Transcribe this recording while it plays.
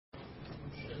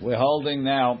We're holding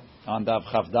now on Daf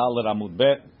Chavdal Amud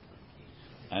Bet,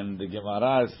 and the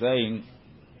Gemara is saying,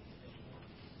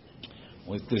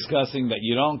 was discussing that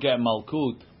you don't get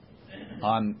malkut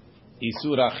on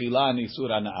Isur Achila and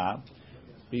Isur Hana'ah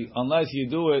unless you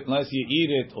do it, unless you eat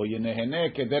it, or you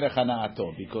nehene kederech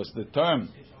hana'ato, because the term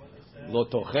lo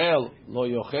tochel, lo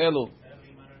yochelu.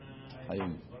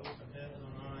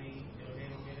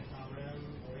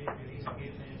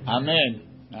 Amen.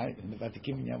 Right? In the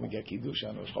Vatikim we get kiddush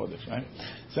on Rosh Chodesh, right?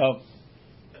 So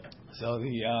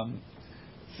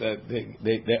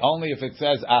the only if it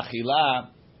says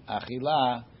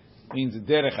achila means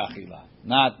derech achila,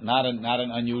 not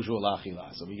an unusual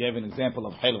achila. So we gave an example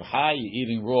of chelev chai, you're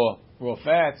eating raw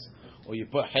fats, or you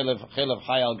put chelev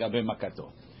chai al gabe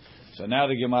makato. So now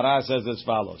the Gemara says as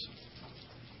follows: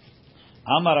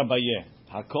 Amar Abaye,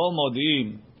 hakol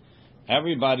modim.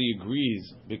 Everybody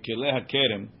agrees b'kelei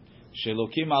hakerem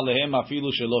shelokim alehem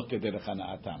afilu shelo kederech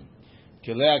hana'atam.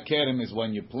 Kelei hakerem is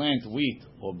when you plant wheat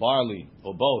or barley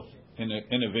or both in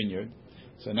a vineyard.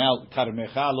 So now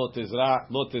karmecha lo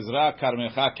tizra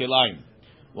karmecha kelayim.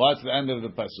 What's the end of the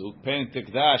pasuk? Pen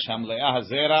tikdash hamleah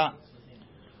hazera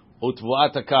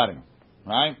utvuat hakarem.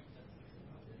 Right?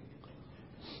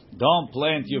 Don't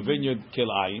plant your vineyard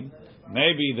kelayim.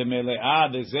 Maybe the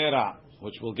meleah, the zera,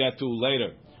 which we'll get to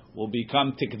later, will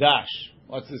become tikdash.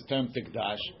 What's this term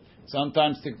tikdash?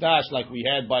 Sometimes tikdash, like we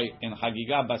had in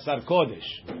Hagigah basar kodesh,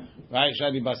 right?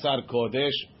 Shadi basar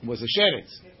kodesh was a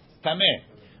sheretz, tameh.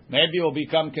 Maybe it will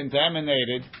become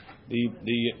contaminated. The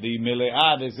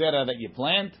meleah, the zera that you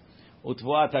plant,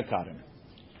 utvuat hakarem.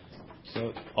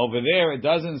 So over there it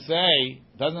doesn't say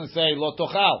lo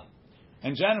tochal.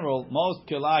 In general, most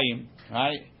kilayim,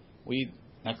 right? We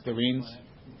nectarines,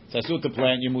 it's asur to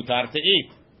plant, you mutar to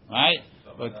eat, right?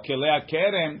 But kilei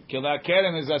kerem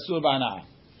is asur b'hana'ah.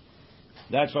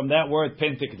 That's from that word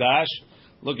pen tikdash.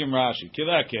 Look in Rashi.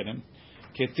 Kilei kerem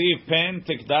ketiv pen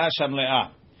tikdash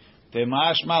hamleah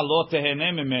temashma lo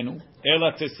tehene mimenu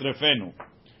ela tisrefenu.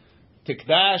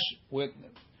 Tikdash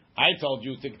I told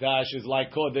you tikdash is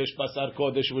like kodesh basar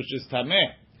kodesh, which is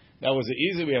tameh. That was the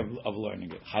easy way of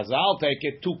learning it. Hazal take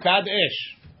it tukad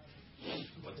esh.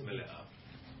 What's meleah?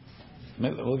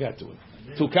 We'll get to it.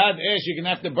 Tukad esh, you're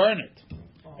gonna have to burn it.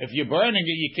 If you're burning it,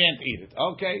 you can't eat it.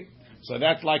 Okay, so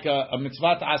that's like a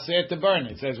mitzvah aseh to burn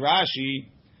it. It says Rashi,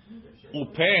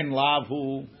 upen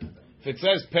lavhu. If it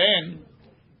says pen,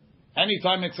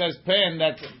 anytime it says pen,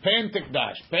 that's pen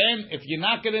tikdash. Pen, if you're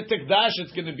not going to tikdash,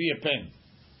 it's going to be a pen.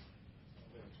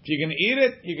 If you're going to eat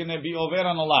it, you're going to be over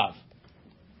on a lav.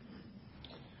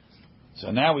 So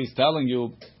now he's telling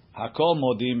you, hakol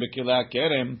modim b'kilei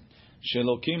kerem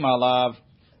shelokim alav.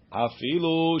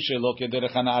 Afilu shelo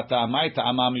kederech hana'ata amay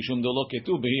ta'ama mishum delo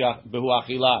ketu behu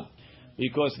achila.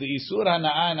 Because the isur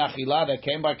hana'ah and achila that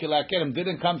came by kilei hakerem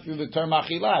didn't come through the term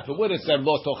achila. If it would have said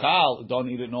lo tochal, don't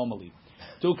eat it normally.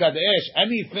 Tu kadesh,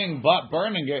 anything but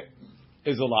burning it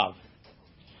is a lav.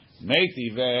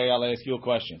 Meiti vei, I'll ask you a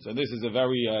question. So this is a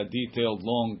very detailed,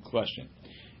 long question.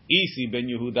 Isi ben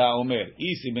Yehuda Omer.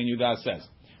 Isi ben Yehuda says,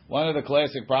 one of the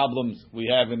classic problems we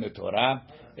have in the Torah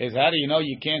is how do you know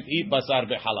you can't eat basar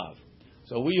b'halav?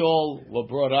 So we all were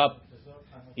brought up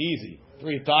easy.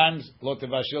 3 times, lo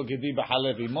tevashil gedi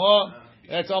b'halev imo.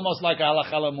 That's almost like a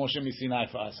halacha la Moshe Misinai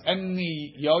for us.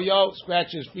 Any yo-yo,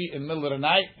 scratch his feet in the middle of the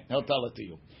night, he'll tell it to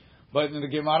you. But in the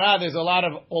Gemara, there's a lot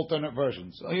of alternate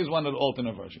versions. So here's one of the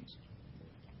alternate versions.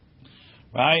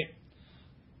 Right?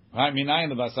 Right, minayin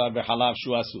the basar b'halav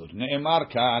shu asur. Ne'emar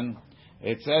kan,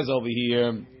 it says over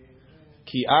here,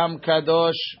 ki am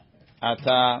kadosh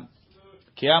ata,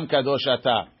 kiam kadosh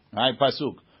ata. Right,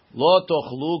 pasuk. Lo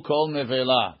tochlu kol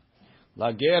nevela.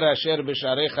 Lager asher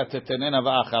b'sharecha tetenena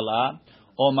va'achala.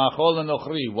 O machol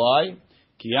enochri. Why?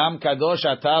 Kiam kadosh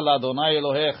ata l'Adonai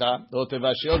Elohecha. Lo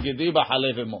tevashil gedi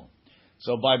b'halev emo.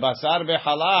 So by basar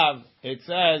v'halav, it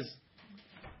says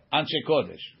anshe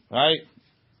kodesh. Right?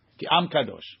 Kiam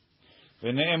kadosh.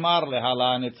 V'ne'emar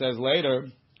lehalan, it says later,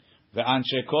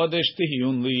 ve'anshe kodesh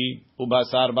tihiyun li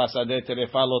ubasar basadeh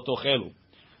terefa lo tochelu.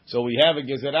 So we have a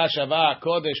gezerah shava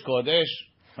kodesh,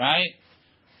 right?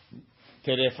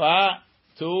 Terefa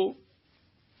to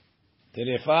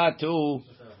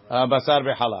basar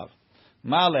v'halav.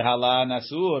 Ma lehalan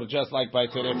asur, just like by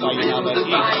terefa you know that eat.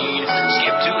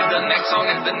 Skip to the next song,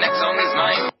 and the next song is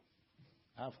mine.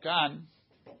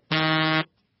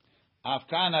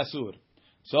 Afkan asur.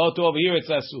 So to over here it's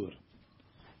asur.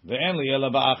 Ve'en ela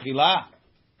ba'achila.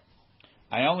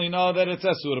 I only know that it's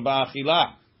asur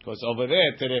ba'achila. Because over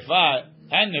there, terefa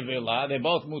and nevela, they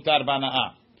both mutar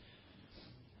b'hana'ah.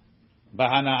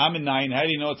 B'hana'ah minayin, how do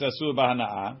you know it's asur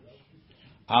b'hana'ah?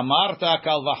 Amarta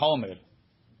kal v'chomer.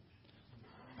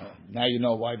 Now you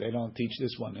know why they don't teach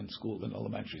this one in school, in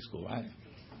elementary school, right?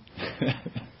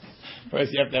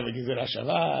 First you have to have a Gizur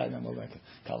HaShavah, and then we'll like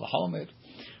Kal V'Chomer.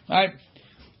 Right?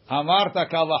 Amarta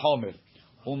Kal V'Chomer.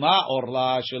 Uma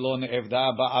orla shelo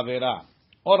ne'evda ba'avera.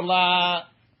 Orla,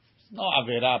 no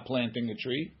avera planting a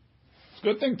tree. It's a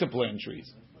good thing to plant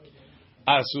trees.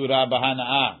 Asura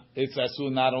b'hana'ah. It's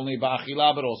asur not only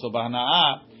ba'achila, but also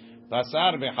b'hana'ah.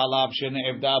 Basar b'halav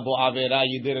shene'evda bo avera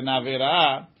yidir an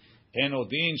avera.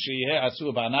 Enodin sheyeh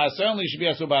asur b'hana'ah. Certainly should be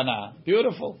asur b'hana'ah.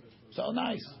 Beautiful. So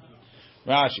nice.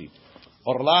 Rashi.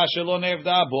 Orla shelo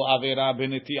ne'evda bo avera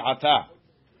b'neti'ata.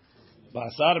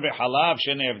 Basar b'halav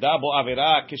shene'evda bo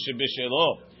avera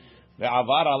kishebishelo.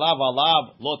 Ve'avar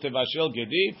alav lo tevashel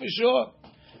gedi, for sure.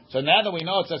 So now that we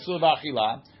know it's asur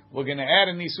b'achila, we're going to add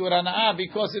an isur hana'ah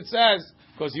because it says,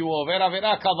 because you will over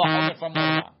avera kal v'chomer from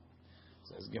orla.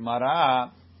 Says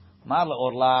Gemara, ma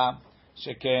le'orla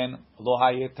sheken lo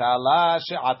hayeta la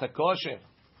she'at kosher.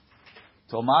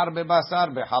 Tomar bebasar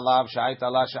b'halav she'ayta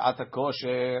la she'at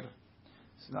kosher.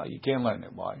 No, you can't learn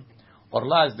it. Why?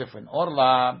 Orla is different.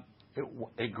 Orla,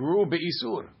 it grew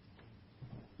be'isur.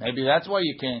 Maybe that's why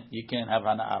you can't have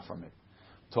hana'ah from it.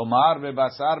 Tomar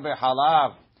bebasar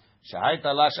b'halav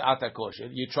she'ayta la she'at kosher.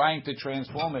 You're trying to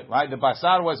transform it, right? The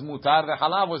basar was mutar, the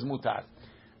halav was mutar.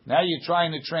 Now you're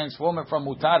trying to transform it from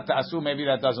mutar to asur. Maybe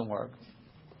that doesn't work.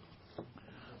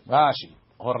 Rashi.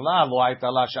 Orla lo hayta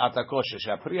la she'at kosher.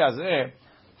 She'apri hazeh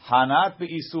hanat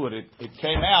be'isur. It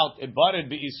came out, it budded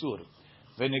be'isur.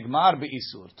 V'nigmar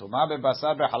be'isur. Tomar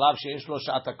bebasar b'halav she'esh lo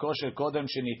she'at kosher kodem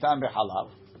shenitan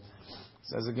b'halav.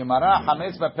 Says the Gemara,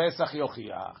 Hametz b'Pesach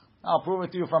yochiach. I'll prove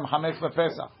it to you from Hametz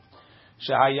b'Pesach.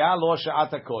 Shehaya lo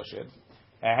she'at kosher.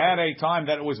 It had a time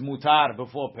that it was mutar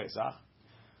before Pesach.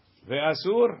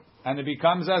 Ve'asur, and it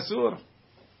becomes asur.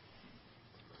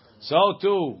 So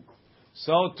too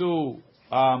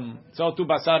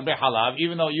basar b'halav,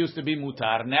 even though it used to be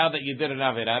mutar, now that you did an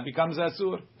avera, it becomes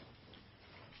asur.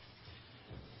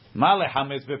 Male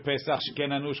hametz bepesach sheken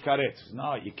anush karet.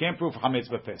 No, you can't prove hametz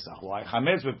bepesach. Why?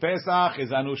 Hametz bepesach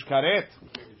is anush karet.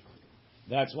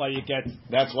 That's why you get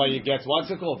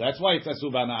what's it called? That's why it's asur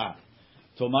b'hana'ah.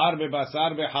 Tomar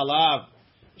bebasar b'halav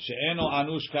she'eno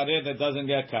anush karet, that doesn't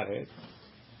get karet.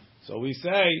 So we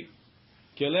say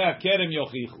kilei hakerem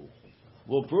yochichu.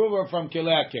 We'll prove her from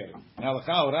kilei hakerem. Now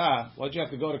l'chaora, why'd you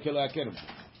have to go to kilei hakerem?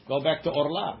 Go back to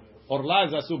orla. Orla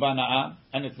is asur b'hana'ah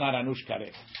and it's not anush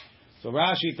karet. So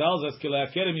Rashi tells us, "Kilei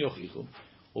hakerem yochichu,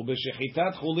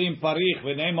 ubeshechitat chulim parich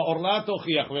v'neima orla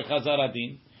tochiach v'chazar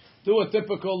adin." Do a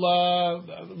typical lo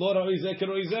roizeh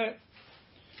keroizeh.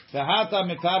 Tehata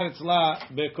mitaretz la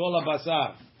bekol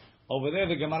habasar. Over there,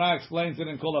 the Gemara explains it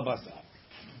in kol habasar.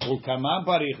 Ulkaman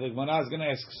parich. The Gemara is going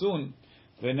to ask soon.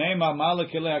 V'neima male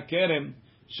kilei hakerem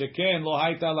sheken lo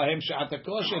hayta lahem she'at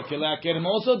kosher. Kilei hakerem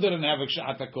also didn't have a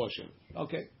she'at kosher.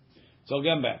 Okay, so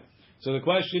again back. So the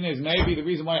question is, maybe the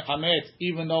reason why chametz,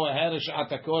 even though it had a she'at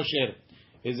kosher,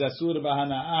 is asur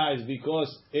b'hana'ah, is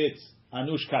because it's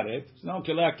anush karet. No,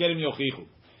 kilei hakerem yochichu.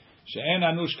 She'en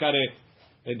anush karet.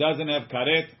 It doesn't have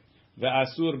karet.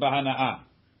 Ve'asur b'hana'ah.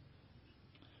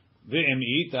 Ve'em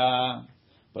ita.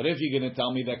 But if you're going to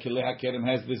tell me that kilei hakerem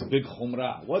has this big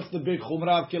chumrah, what's the big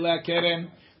chumrah of kilei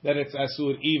hakerem? That it's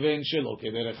asur even shelo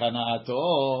kederech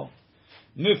hana'ato.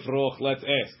 Nifroch, let's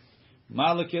ask. So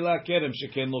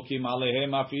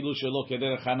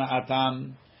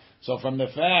from the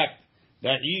fact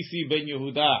that Isi ben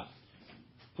Yehuda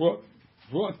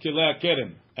brought kilei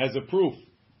hakerem as a proof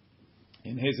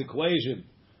in his equation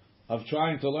of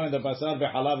trying to learn that basar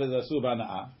v'halav is asur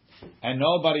b'hana'ah, and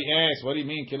nobody asked, what do you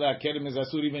mean kilei hakerem is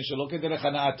asur even shelo kederech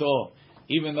hana'ato,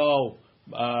 even though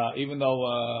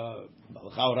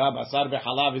l'chaora basar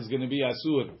v'halav is going to be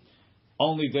asur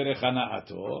only derech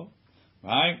hana'ato,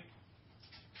 right?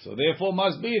 So therefore,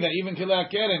 must be that even kilei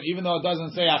hakerem, even though it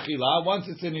doesn't say achila, once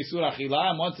it's in isur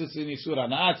achila and once it's in isur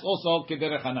hana'ah, it's also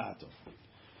kederech hana'ato.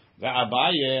 The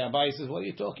Abaye says, what are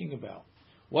you talking about?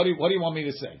 What do you want me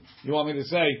to say? You want me to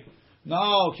say,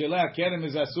 no, kilei hakerem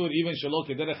is asur even shelo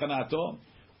kederech hana'ato?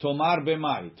 Tomar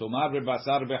b'mai, tomar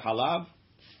b'basar b'halav,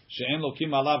 she'en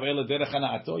lokim alav ele derech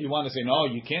hana'ato. You want to say, no,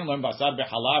 you can't learn basar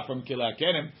b'halav from kilei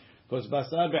hakerem, because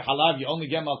basar b'halav you only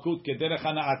get malkut kederech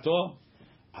hana'ato.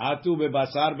 Atu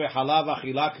bebasar behalav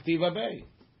achila k'tiva bei.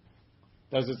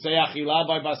 Does it say achila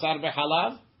by basar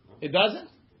behalav? It doesn't.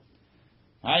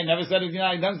 I never said it.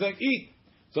 It doesn't say eat.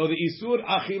 So the isur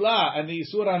achila and the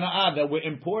isur hana'ah that we're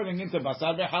importing into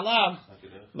basar behalav,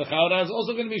 the chaura is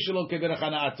also going to be shelo kederech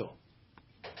hana'ato.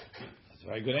 That's a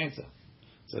very good answer.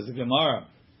 Says the Gemara.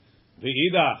 The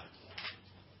idach.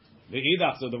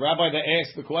 So the rabbi that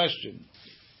asked the question,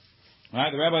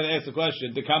 right? The rabbi that asked the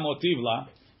question, the kamotivla.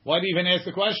 Why do you even ask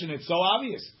the question? It's so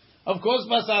obvious. Of course,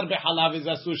 basar behalav is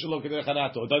asur shelo kederech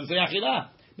hanato. It doesn't say achila.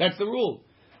 That's the rule.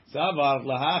 Savar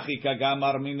lahachi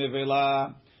kagamar min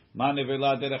nevela. Ma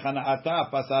nevela derech hanaata.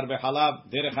 Basar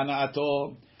behalav derech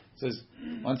hanaato. Says,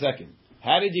 1 second.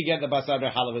 How did you get the basar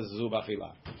behalav as asur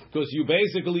b'achila? Because you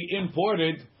basically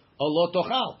imported a lo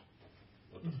tochal.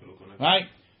 Right?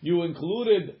 You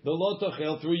included the lo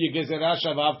tochel through your gezerah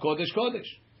shavav kodesh kodesh.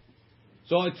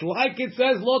 So it's like it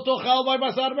says lo tochal by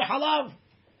basar behalav.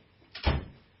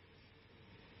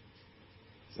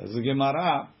 Says the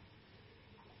Gemara.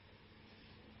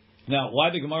 Now, why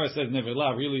the Gemara says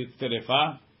nevela? Really, it's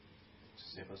terefa.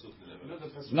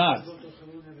 It's not.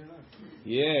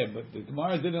 Yeah, but the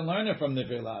Gemara didn't learn it from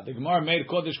nevela. The Gemara made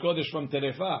kodesh kodesh from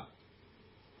terefa.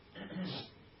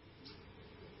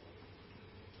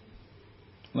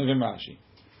 Look at Rashi.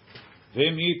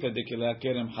 If you're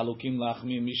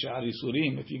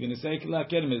going to say kilei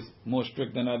kerem is more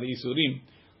strict than other isurim,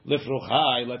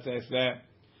 lifruchai, let's ask that.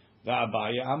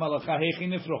 Va'abaya amalacha heichi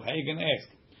nifruch. How are you going to ask?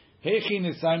 Heichi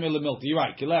nisayme lemilti. You're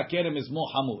right. Kilei kerem is more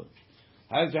hamur.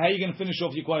 How are you going to finish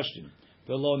off your question?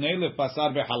 The lo neilef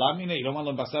basar bechalav mine. You don't want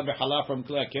to basar bechalav from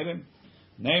kilei kerem.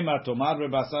 Neima tomar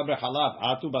bebasar bechalav.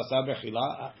 Atu basar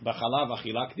bechalav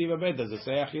achila k'tiva bet. Does it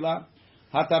say achila?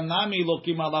 Hatamnami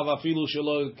lokim alav afilu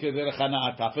shelo kederech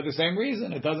hanaata. For the same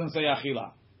reason, it doesn't say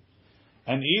achila.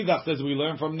 And Idach says we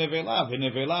learn from nevela.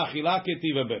 V'nevela achila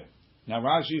k'tiva bet. Now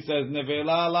Rashi says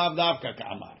nevela lav davka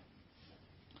k'amar.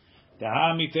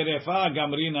 Tahami terefa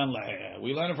gamrinan leh.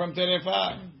 We learn it from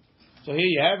terefa. So here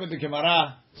you have it. The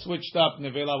Gemara switched up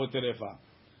nevela with terefa.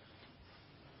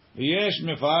 V'yesh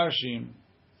mefarshim.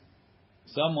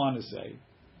 Some want to say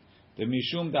the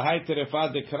mishum dahai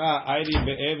terefa dekra ayri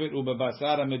be'ever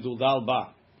ubebasar meduldal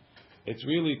ba. It's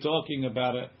really talking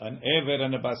about an ever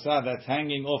and a basar that's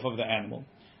hanging off of the animal.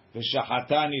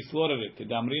 V'shahatani slaughtered it.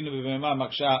 Kedamrinu b'mema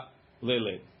maksha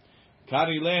lele.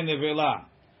 Kari le nevela.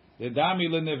 The dami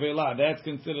le nevela. That's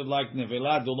considered like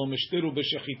nevela. Dolo mishtiru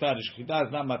b'shechita. The shechita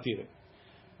is not matire.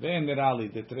 Then nerali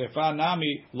the terefa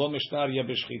nami lo mishtar ya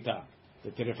b'shechita.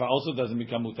 The terefa also doesn't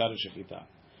become mutar shechita.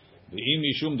 V'im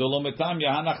mishum dolo metam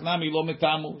yahanach nami lo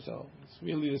metamu. So it's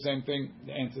really the same thing.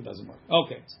 The answer doesn't work.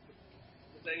 Okay. Does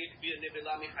that need to be a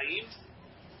nevela michayim?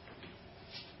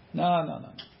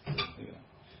 No.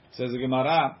 Says the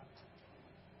Gemara.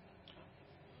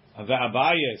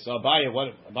 Abaye. So Abaye,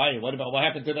 what about what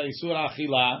happened to the Isur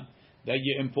Achila that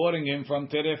you're importing him from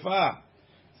Terefa?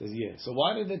 Says yeah. So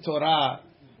why did the Torah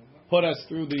put us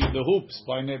through the hoops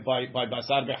by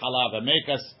Basar B'Halav and make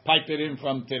us pipe it in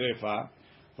from Terefa?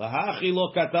 L'hachi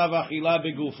lo katav achila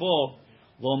begufo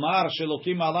lomar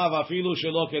shelokim alav afilu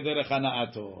shelo kederech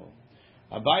hanaato.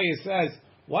 Abaye says,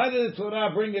 why did the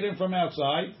Torah bring it in from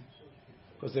outside?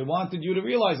 Because they wanted you to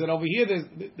realize that over here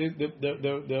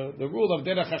the rule of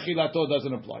derech achilato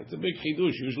doesn't apply. It's a big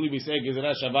chidush. Usually we say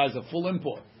gezerah shavah is a full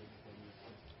import.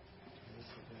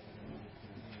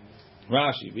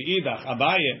 Rashi, v'idach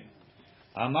Abaye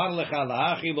amar lecha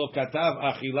la'achi lo katav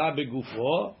achila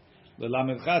begufo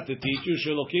lelamedcha to teach you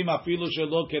shelokim afilu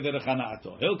shelo kederech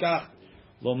hanaato. Hilkach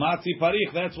lo matzi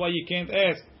parich. That's why you can't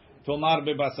ask tomar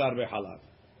bebasar behalav.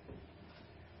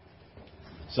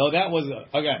 So that was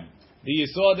again. The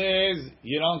yisod is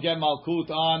you don't get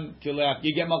malkut on kilei.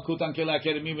 You get malkut on kilei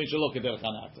kerem even shelo kederech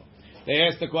hanato. They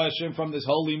asked the question from this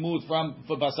holy mood for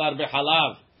basar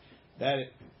behalav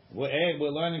that we're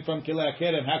learning from kilei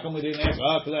kerem. How come we didn't ask?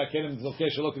 Oh, kilei kerem is okay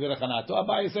shelo kederech hanato.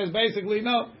 Abaye says basically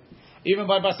no. Even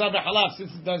by basar behalav,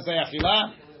 since it doesn't say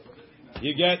achila,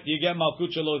 you get malkut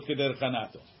shelo kederech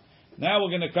hanato. Now we're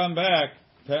going to come back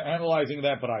to analyzing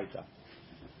that paraita.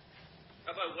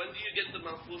 But when do you get the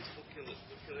malchut for kilei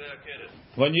kerem?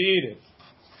 When you eat it.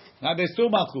 Now there's two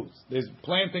malchuts. There's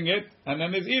planting it and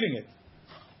then there's eating it.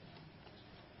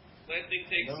 Planting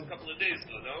takes a couple of days,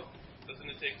 though, no? Doesn't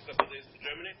it take a couple of days to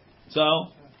germinate?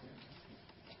 So,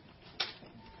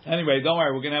 anyway, don't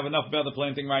worry. We're going to have enough about the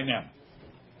planting right now.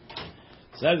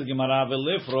 Says Gemara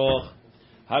v'lifroch.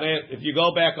 If you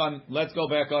go back on, let's go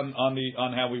back on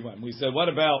how we went. We said, what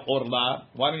about orla?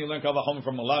 Why don't you learn kavachom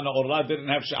from orla? No, orla didn't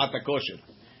have she'at kosher.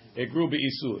 It grew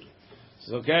be'isur.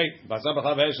 So okay, basar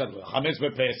b'chalav chametz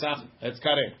bePesach. That's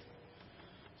correct.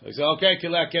 So he said, okay,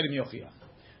 kilei kerem yochia,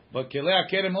 but kilei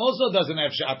kerem also doesn't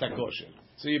have she'at kosher.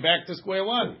 So you're back to square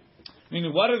one. I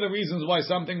mean, what are the reasons why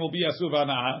something will be asur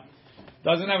v'anaha,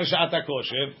 doesn't have a she'at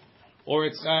kosher, or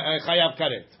it's chayav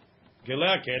karet?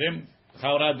 Kilei kerem.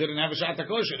 Chaura didn't have a she'at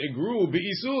kosher. It grew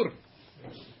be'isur.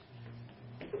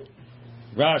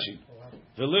 Rashi.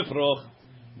 V'lifroch.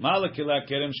 Malak kilei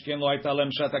kerem shken lo hayta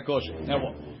lem she'at kosher. Now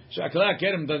what? Kilei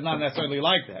kerem does not necessarily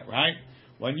like that, right?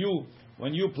 When you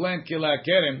when you plant kilei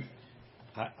kerem,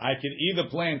 I can either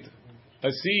plant a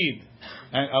seed,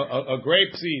 and a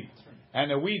grape seed,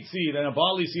 and a wheat seed, and a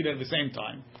barley seed at the same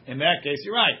time. In that case,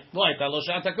 you're right.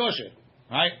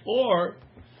 Right? Or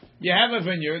you have a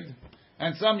vineyard,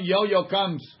 and some yo-yo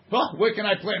comes. Oh, where can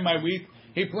I plant my wheat?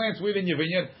 He plants wheat in your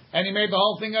vineyard, and he made the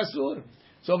whole thing asur.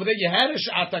 So over there, you had a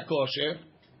sh'ata kosher,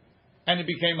 and it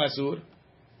became asur.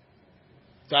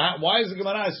 So why is the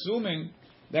Gemara assuming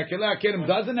that kilei kerem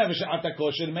doesn't have a sh'ata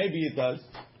kosher? Maybe it does.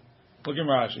 Look at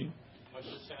Rashi. What's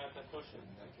the sh'ata kosher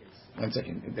in that case? 1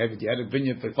 second, David, you had a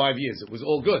vineyard for 5 years. It was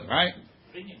all good, right?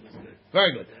 Vineyard was good.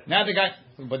 Very good. Now the guy,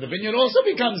 but the vineyard also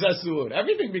becomes asur.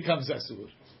 Everything becomes asur.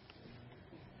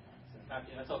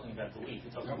 You're not talking about the wheat.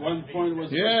 You're talking At about one the point vineyard.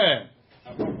 was Yeah.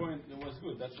 At one point it was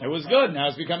good. That's It was good. Now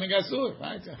it's becoming asur,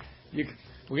 right?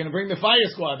 We're going to bring the fire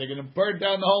squad. They're going to burn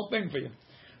down the whole thing for you.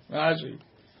 Rashi.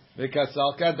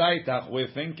 V'kasalka daitach. We're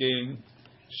thinking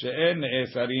she'en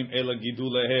ne'esarim ela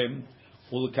gidulehem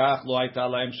ulkach lo hayta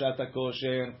lahem shata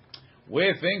kosher.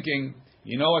 We're thinking,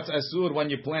 you know what's asur when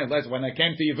you plant? When I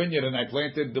came to your vineyard and I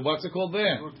planted, what's it called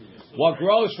there? What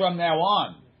grows from now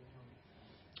on.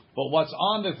 But what's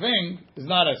on the thing is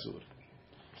not asur.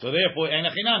 So therefore,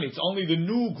 enachinami, it's only the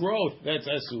new growth that's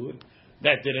asur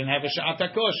that didn't have a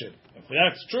sha'ata kosher. If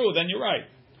that's true, then you're right.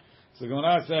 So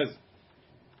Gemara says,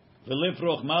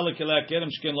 "V'lifroch malik kilei kerem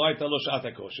shken lo hayta lo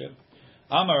sha'ata kosher."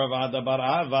 Amar Rav Ada bar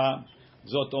Ava,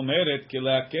 zot omeret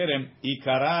kilei kerem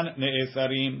ikaran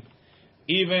ne'esarim.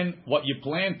 Even what you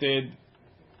planted,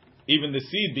 even the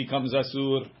seed becomes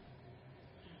asur.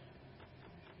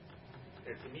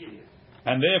 It's immediate.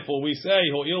 And therefore we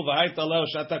say, Ho'il v'hayta leo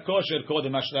shata kosher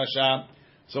kodem hashrasha.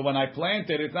 So when I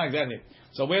planted, it's not exactly.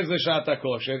 So where's the shata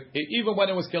kosher? Even when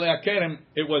it was kilei kerem,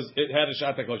 it had a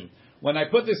shata kosher. When I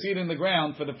put the seed in the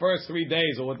ground for the first 3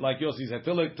 days, or like Yossi said,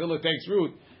 till it takes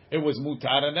root, it was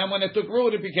mutar. And then when it took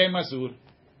root, it became asur.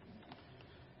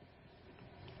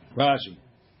 Rashi.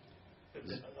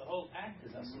 The whole act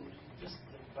is asur. Just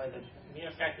by the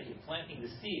mere fact that you're planting the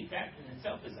seed, that in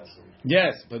itself is asur.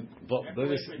 Yes, but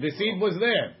the seed was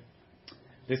there.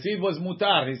 The seed was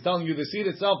mutar. He's telling you the seed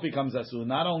itself becomes asur,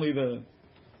 not only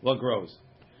what grows.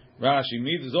 Rashi,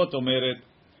 mid zot omeret,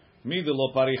 mid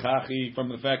lo parichachi, from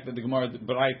the fact that the Gemara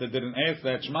Braita didn't ask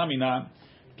that, shmamina,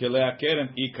 kelei kerem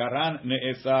ikaran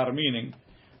ne'esar, meaning,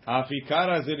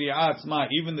 afikara ziri'ah atzma,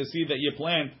 even the seed that you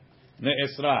plant,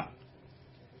 ne'esra.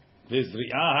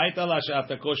 V'zri'ah hayta la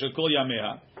she'ata kosher kol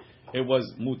yameha. It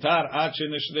was mutar ad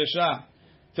she'nishdesha,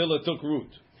 till it took root.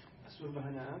 Asur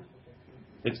b'hana'ah?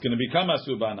 It's going to become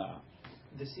asur b'hana'ah.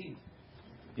 The seed.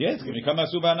 Yes, it's going to become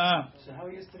asur b'hana'ah. So how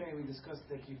yesterday we discussed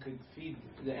that you could feed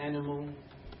the animal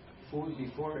food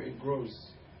before it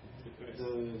grows the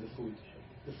food.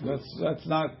 The food. That's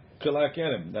not kilei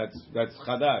kerem. That's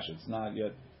chadash. It's not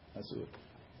yet asur.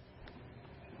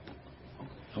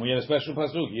 And we had a special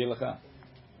pasuk, Yelecha,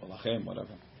 or Lachem,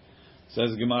 whatever.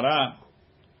 Says Gemara,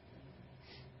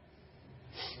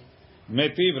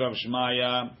 Metiv Rav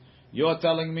Shmaya, you're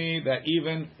telling me that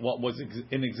even what was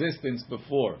in existence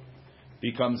before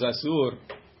becomes asur.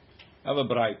 Have a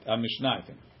bright, a mishnah.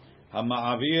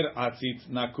 Hama'avir atzit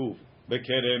nakuv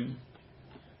bekerem.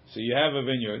 So you have a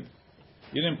vineyard.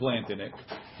 You didn't plant in it.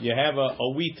 You have a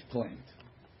wheat plant.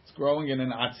 It's growing in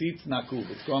an atzit nakuv.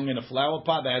 It's growing in a flower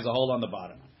pot that has a hole on the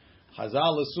bottom.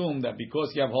 Chazal assume that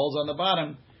because you have holes on the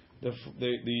bottom,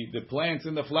 the plants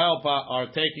in the flower pot are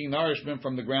taking nourishment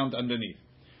from the ground underneath.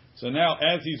 So now,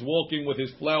 as he's walking with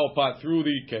his flower pot through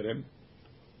the kerem,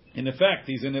 in effect,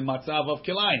 he's in a matzav of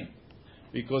kilayim,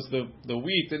 because the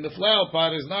wheat in the flower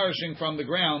pot is nourishing from the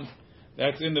ground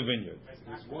that's in the vineyard.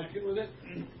 He's walking with it.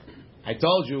 I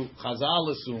told you, Chazal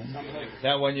assume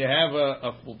that when you have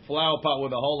a flower pot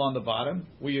with a hole on the bottom,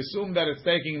 we assume that it's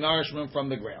taking nourishment from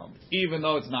the ground, even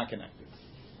though it's not connected.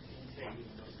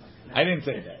 I didn't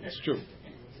say that. It's true.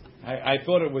 I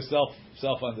thought it was self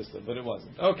understood, but it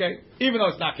wasn't. Okay, even though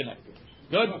it's not connected.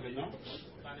 Good.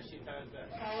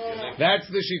 That's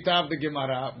the shita of the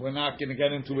Gemara. We're not going to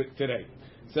get into it today.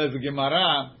 It says the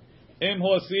Gemara, Im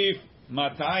Hosif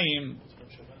Matayim.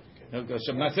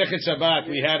 Masechet Shabbat.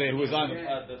 We had it. It was on.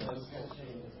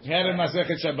 We had it in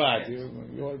Masechet Shabbat.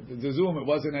 The Zoom, it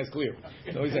wasn't as clear.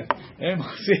 So he said, Im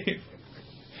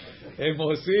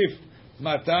Hosif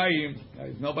Matayim.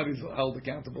 Nobody's held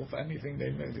accountable for anything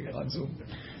they made on Zoom.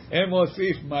 Im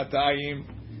Hosif Matayim.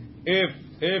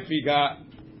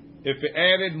 If it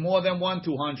added more than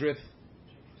 1/200th,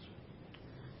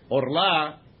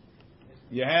 Orla,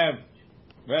 you have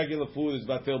regular food is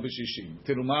batel b'shishim.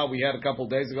 Tiruma we had a couple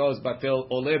days ago is batel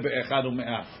ole be'echad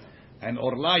u'me'at. And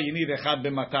Orla you need echad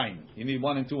b'matayim. You need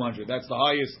 1 in 200. That's the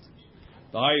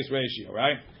highest ratio,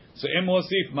 right? So im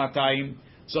hosif matayim.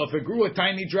 So if it grew a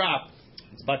tiny drop,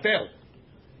 it's batel.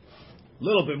 A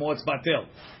little bit more, it's batel.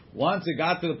 Once it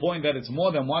got to the point that it's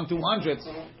more than 1/200,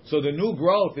 so the new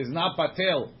growth is not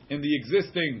batel in the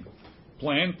existing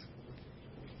plant.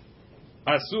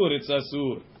 Asur, it's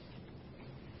asur.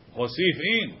 Hosif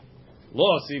in,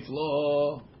 lo hosif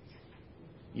lo.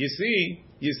 You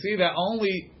see that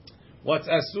only what's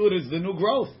asur is the new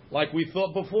growth, like we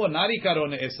thought before. Not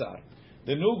ikaron esar.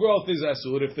 The new growth is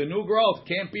asur. If the new growth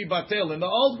can't be batel in the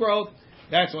old growth,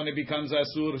 that's when it becomes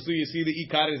asur. So you see the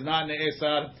ikar is not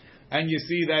ne'esar, and you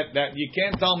see that you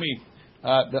can't tell me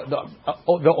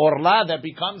the orla that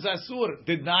becomes asur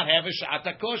did not have a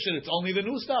sha'ata kosher. It's only the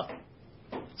new stuff.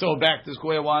 So back to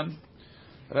square one.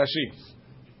 Rashi.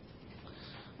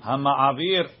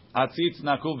 Hama'avir atzitz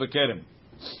nakuv bekerem.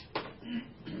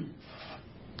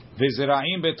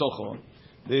 V'zira'im betocho.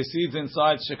 The seeds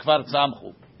inside shekvar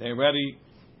tzamchu. They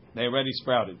already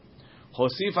sprouted.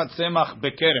 Hosif atzemach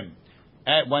bekerem.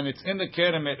 When it's in the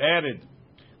kerem, it added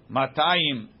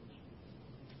matayim,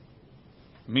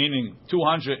 meaning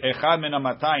 200. Echad min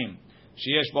matayim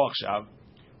sheyesh bo achshav.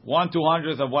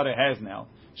 1/200 of what it has now.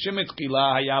 Shemet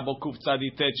kila hayabo kuf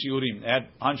tzaditet shiurim. Add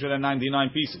 199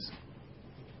 pieces.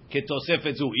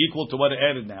 Ketosefet zu, equal to what it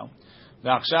added now.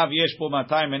 V'achshav yesh bo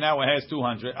matayim, and now it has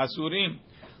 200. Asurim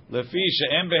lefi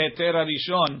she'em beheter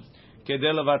harishon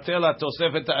kedei levatel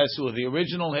atosefet ha'asur. The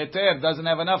original heter doesn't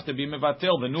have enough to be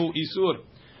mevatel the new isur.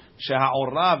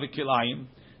 Sheha'orra v'kilayim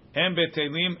em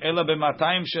betelim ela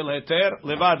b'matayim shel heter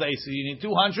levad ha'isur. You need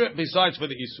 200 besides for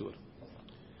the isur.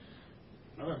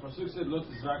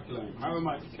 How am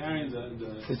I carrying the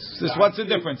It's what's the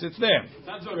difference? It's there.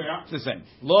 That's all right. It's the same.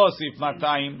 Lo sif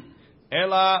matayim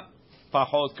ela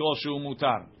pachot kol shu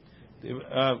mutar.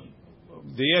 If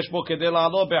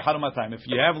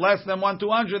you have less than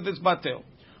 1/200, it's batel.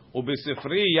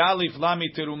 Ubesifri yalif lami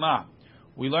teruma.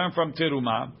 We learn from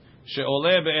teruma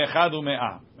she'ole be'echad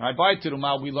u'me'ah. Right, by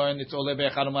teruma we learn it's ole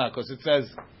be'echad u'me'ah because it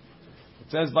says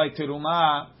by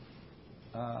teruma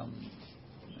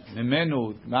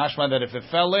memenu mashma that if it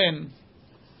fell in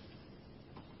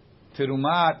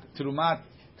terumat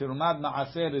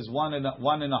ma'aser is 1 in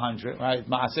 100, right?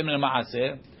 Ma'aser min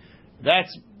ma'aser.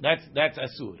 That's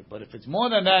asur. But if it's more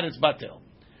than that, it's batel,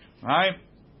 right?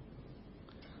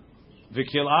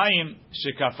 V'kilayim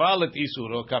shekafal et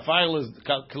isur. Or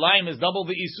kilayim is double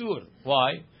the isur.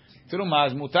 Why? Teruma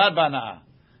is mutar b'hana'ah.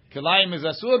 Kilayim is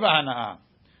asur b'hana'ah,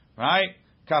 right?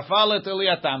 Kafal et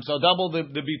eliyatam. So double the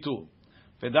bitul.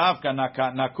 V'davka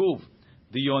nakuv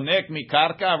the yonek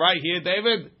mikarka. Right here,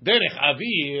 David. Derech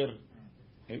avir.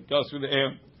 It goes through the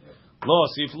air. Lo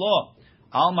sif lo.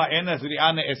 Alma enas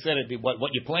ri'ane eseret.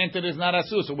 What you planted is not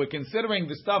asur. So we're considering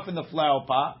the stuff in the flower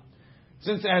pot,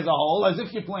 since it has a hole, as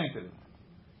if you planted it.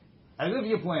 As if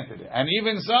you planted it. And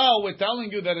even so, we're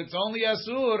telling you that it's only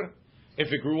asur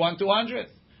if it grew 1/200.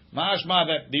 Mashma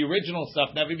that the original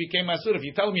stuff never became asur. If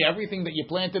you tell me everything that you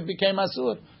planted became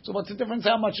asur, so what's the difference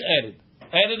how much added?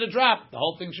 Added a drop. The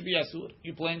whole thing should be asur.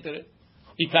 You planted it.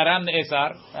 Ikaram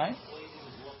ne'esar, right?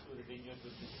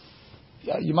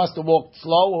 Yeah, you must have walked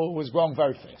slow or it was growing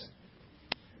very fast.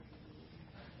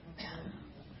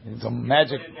 It's a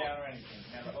magic.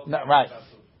 No, right.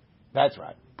 That's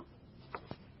right.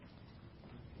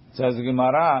 Says the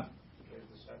Gemara.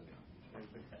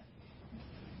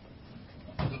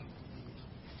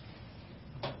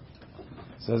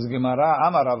 Says the Gemara.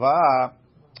 Amar Rava.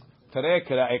 Terek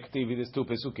ra'ektiv. These two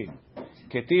pesukim.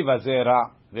 Ketiv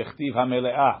hazera v'chtiv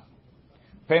hameleah.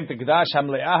 Pen tekdash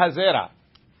hameleah hazera.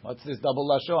 What's this double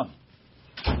lashon?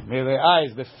 Meleah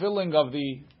is the filling of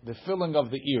the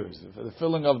ears, the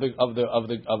filling of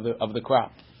the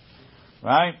crop,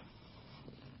 right?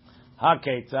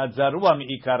 Haketzad zarua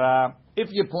miikara.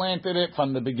 If you planted it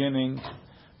from the beginning,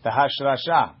 the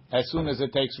hashrasha, as soon as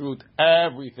it takes root,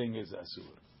 everything is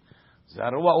asur.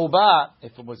 Zarua uba,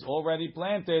 if it was already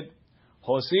planted,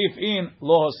 hosif in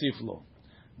lo hosif lo.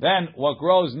 Then what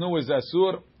grows new is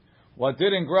asur. What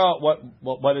didn't grow,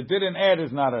 what it didn't add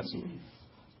is not asur.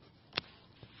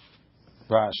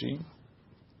 Rashi.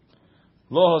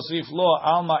 Lo hosif lo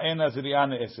alma ena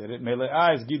zri'ane eseret.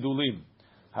 Mele'ah is gidulim.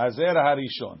 Hazer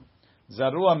harishon.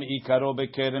 Zarua mi'ikaro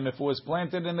bekerem. If it was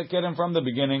planted in the kerem from the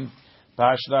beginning.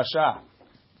 Pa'ashrasha.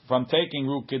 From taking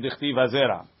root kedichtiv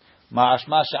hazera.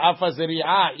 Ma'ashma sha'afa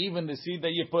zri'ah. Even the seed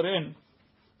that you put in.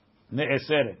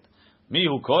 Ne'eseret.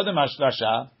 Mihu kodem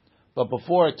ashrasha. But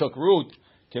before it took root.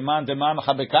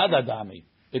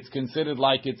 It's considered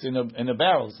like it's in a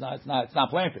barrel. It's not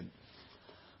planted.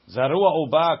 Zarua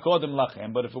uba kodem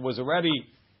lachem. But if it was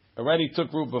already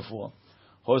took root before,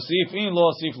 hosif in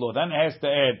lo hosif lo. Then it has to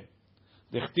add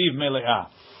dichtiv meleah.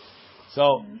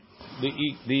 So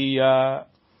the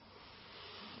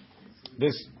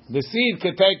seed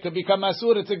could take to become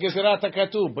asur. It's a gezerat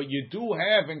hakatuv, but you do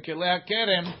have in kilei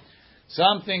hakerem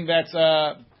something that's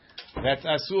asur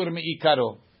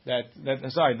meikaro.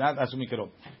 That sorry, not asur meikaro.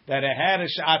 That it had a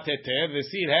sha'at heter. The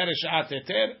seed had a sha'at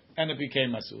heter, and it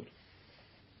became asur.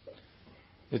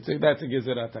 That's a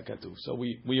gezerat hakatuv. So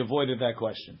we avoided that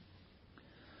question.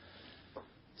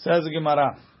 Says the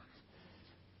Gemara.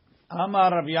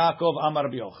 Amar Rabbi Yaakov, Amar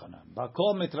Rabbi Yochanan.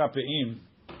 Bakol mitrapeim,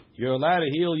 you're allowed to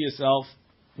heal yourself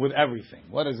with everything.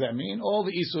 What does that mean? All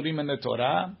the isurim in the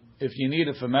Torah, if you need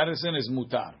it for medicine, is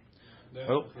mutar.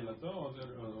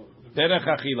 Derech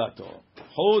achilato.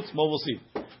 Chutz, we'll see.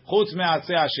 Chutz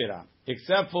me'atzei asherah.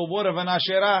 Except for wood of an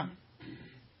asherah.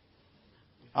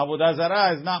 Avodah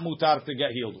zarah is not mutar to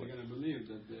get healed with.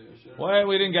 Well,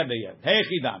 we didn't get there yet. Hey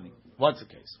chidami. What's the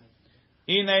case?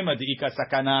 Inei madiika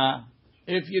sakana.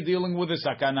 If you're dealing with a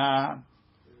sakana,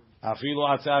 afilu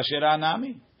atzei asherah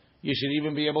nami, you should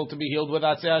even be able to be healed with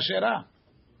atzei asherah.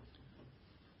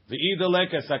 V'ida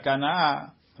leka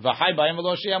sakana, v'chai b'hem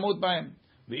v'lo she'yamut b'hem.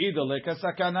 V'ida leka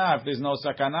sakana, if there's no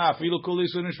sakana, afilu kul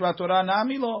isurim shvat Torah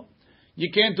nami lo.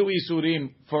 You can't do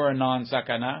isurim for a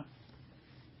non-sakana.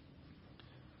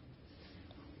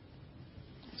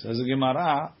 Says the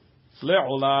Gemara,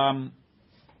 fle'ulam.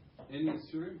 Any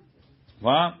isurim?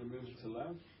 What?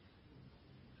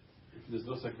 There's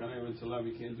no sakana even to lav,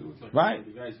 you can't do it. Like right.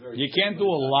 The guy's very you sick, can't do a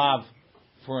lav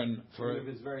for. If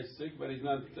it's very sick, but he's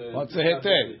not. What's a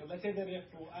heter? Let's say that if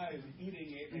tu'ah is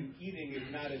eating it, and eating is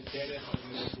not a derech of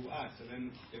the tu'ah. So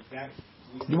then, if that.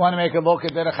 You want to make a look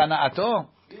at derech hana'ato?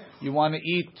 Yeah. You want to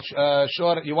eat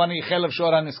shor? You want to eat chelev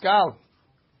shor aniskal?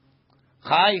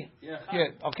 Chai? Yeah.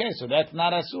 Okay, so that's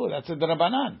not asur. That's a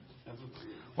drabanan.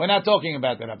 We're not talking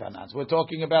about the rabbanans. We're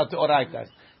talking about the oraitas.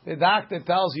 The doctor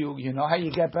tells you, you know how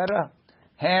you get better?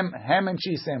 Ham and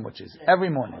cheese sandwiches every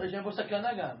morning.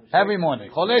 Every morning.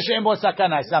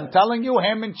 I'm telling you,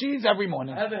 ham and cheese every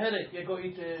morning. I have a headache. You go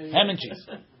eat ham and cheese.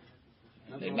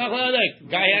 Not headache.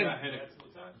 Guy has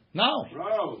no,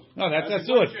 that's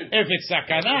asur. If it's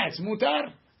sakana, it's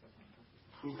mutar.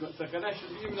 Sakana should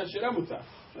be even a shira mutar.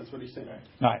 That's what he's saying.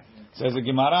 Right. Says the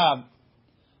Gemara,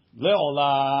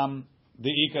 le'olam. The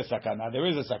ika sakana. There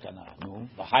is a sakana. No.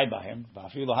 V'chai b'hem.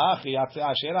 V'afilu hachi atzei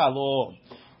asherah lo.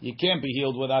 You can't be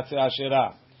healed with atzei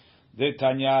asherah. The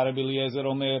Tanya Rabbi Eliezer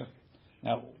Omer.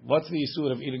 Now, what's the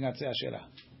issur of eating atzei asherah?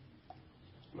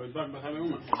 Lo yidbak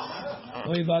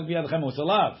b'yadchem. It's a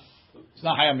lav. It's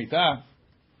not hayamita.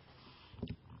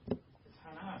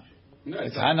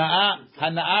 It's hana'ah.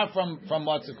 Hana'ah from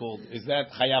what's it called? Is that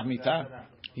chayav mita?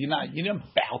 You didn't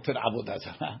bow to the avodah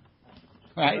zarah.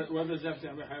 Right? What does that have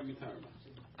to be talking about?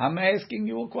 I'm asking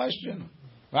you a question.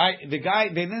 Right? The guy,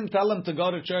 they didn't tell him to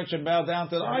go to church and bow down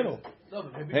to the idol. No,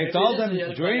 They told him,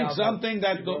 drink something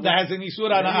that has an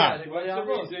isur hana'ah.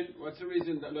 What's the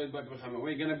reason that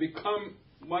we're going to become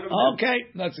one of them? Okay,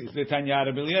 let's see. The Tanya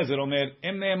Rabbi Eliezer Omer,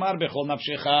 Im ne'emar bechol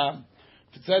nafshecha.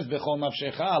 If it says bechol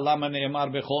nafshecha, lama ne'emar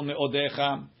bechol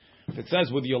me'odecha. If it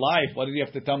says with your life, what do you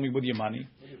have to tell me with your money?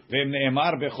 V'im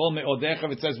ne'emar bechol me'odecha.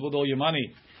 If it says with all your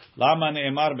money, lama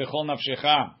ne'emar bechol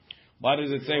nafshecha. Why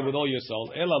does it say with all your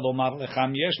soul? Ela lomar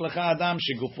lecham yesh lecha adam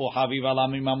shegufo haviv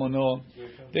alam imamono.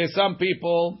 There's some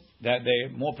people that they're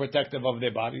more protective of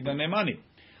their body than their money.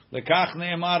 Lekach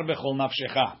ne'emar bechol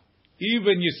nafshecha.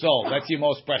 Even your soul, that's your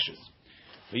most precious.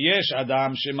 V'yesh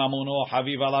adam shemamono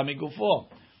haviv alam igufo.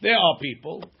 There are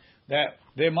people that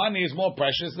their money is more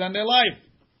precious than their life.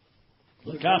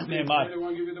 Lekach ne'emar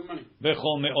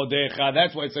bechol me'odecha.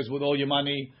 That's why it says with all your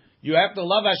money. You have to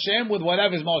love Hashem with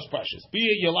whatever is most precious. Be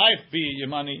it your life, be it your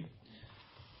money.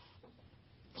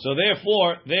 So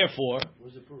therefore,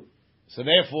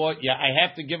 yeah, I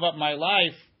have to give up my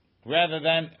life rather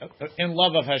than in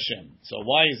love of Hashem. So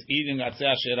why is eating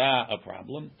atzei asherah a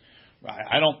problem?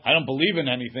 I don't believe in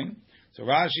anything. So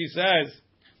Rashi says,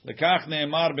 lekach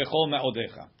ne'emar bechol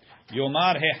me'odecha.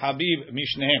 Yomar he habib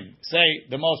mishnehem. Say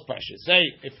the most precious. Say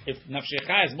if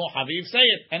nafshecha is more habib, say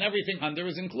it, and everything under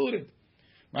is included.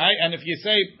 Right? And if you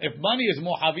say, if money is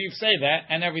more haviv, say that,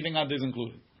 and everything else is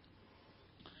included.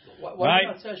 Right?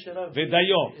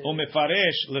 V'dayo,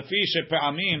 u'mefaresh, lefi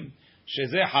she'pe'amim,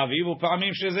 shezeh haviv,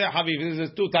 u'pe'amim shezeh haviv.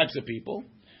 There's two types of people.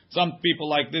 Some people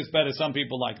like this better, some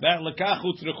people like that. Lekach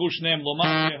u'tzrechu shneim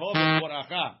lomar Yehovah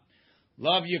boracha.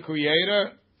 Love your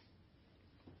Creator.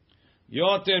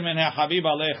 Yoter men ha'haviv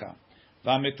alecha.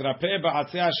 V'amitrapeh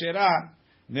ba'atzei asherah,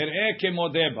 nir'eh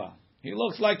kemodeba. He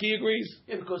looks like he agrees.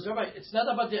 Yeah, because it's not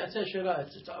about the Atzei Asherah.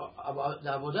 It's about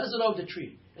the Avodah Zarah of the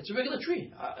tree. It's a regular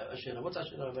tree. Asherah. What's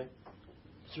Asherah, right?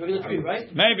 It's a regular tree,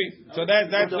 right? Maybe. So that's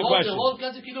the question. The whole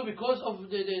cancer kilo because of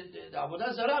the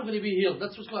avodah zarah, I'm going to be healed.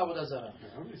 That's what's called avodah zarah.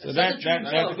 So that's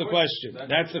the question.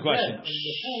 That's the question. Yeah, I mean,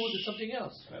 the food is something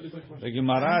else. The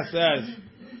Gemara says.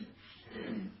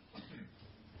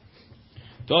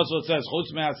 Tosfot says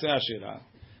chutz me'aseh ashira.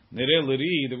 Nere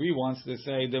l'ri, the Ri wants to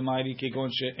say the mighty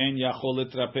kegon she'en yachol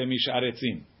etrape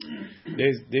misharetzim.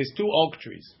 There's two oak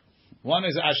trees. One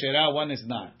is ashera, one is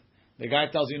not. The guy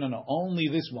tells you, no, only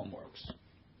this one works.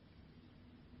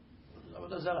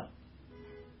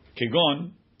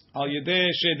 Kegon al yedei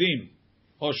shedim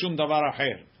or shum davar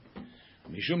acher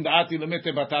mishum da'ati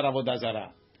lemete batar avodah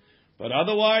zarah. But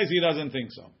otherwise, he doesn't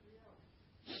think so.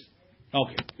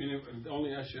 Okay.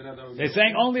 They're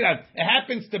saying only that. It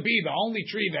happens to be the only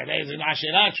tree that is an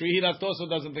Asherah tree. He also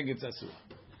doesn't think it's Asur.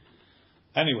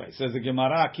 Anyway, says the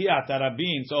Gemara, Ki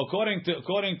atarabin. So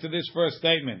according to this first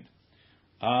statement,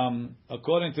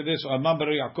 according to this, Amar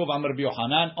Yaakov, Amar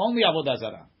Yochanan, only Avodah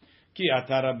Zarah. Ki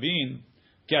atarabin.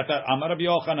 Amar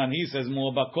Yochanan, he says,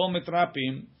 Mu'bakom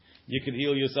etrapim. You could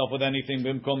heal yourself with anything.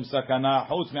 Bimkom sakana.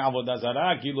 Chutz me'avodah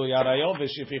zarah. Gilu yarayo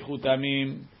v'shifichut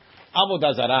amim.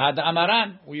 Avodah zarah had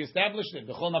amaran. We established it.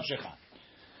 B'chol nafshecha.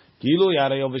 Gilu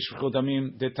yarayo v'shfichut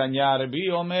amim. Detanya Rabbi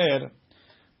Omer.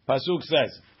 Pasuk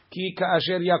says, Ki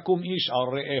ka'asher yakum ish al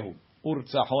re'ehu.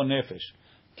 Urtzaho nefesh.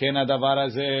 Ken hadavar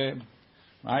hazeh.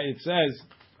 Right? It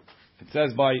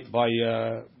says by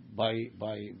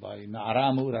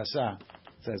na'ara mu'rasa.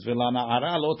 It says, V'la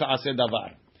na'ara lo ta'aseh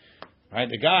davar. Right?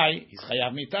 The guy, he's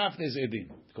chayav mitaf, there's edin.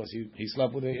 Because he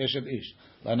slept with a eshet ish.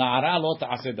 La na'ara lo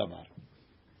ta'aseh davar.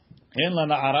 In la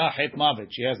na'ara het mavet.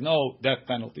 She has no death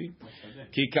penalty.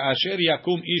 Ki ka'asher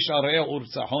yakum ish al re'eh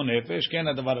urtzaho nefesh. Ken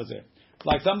hadavar hazeh.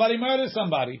 Like somebody murders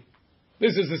somebody.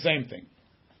 This is the same thing.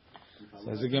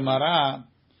 Says the Gemara,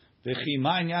 V'chi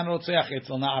ma inyan rotzeach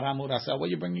etzel na'ara murasa. What are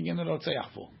you bringing in the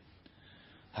rotzeach for?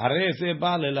 Harei ze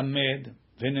ba lelamed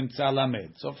v'nimtza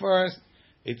lamed. So first,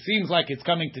 it seems like it's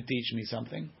coming to teach me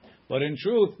something. But in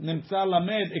truth, nimtza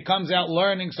lamed, it comes out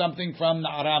learning something from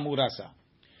na'ara murasa.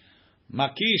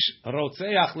 Makish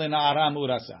rotzeach le na'ara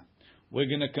murasa. We're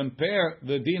going to compare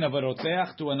the din of a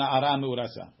rotzeach to a na'ara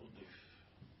murasa.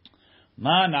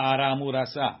 Ma na'ara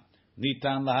murasa.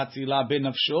 Nitan lahatzila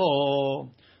benafsho.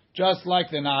 Just like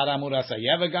the na'ara murasa. You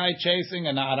have a guy chasing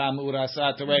a na'ara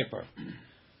murasa to rape her.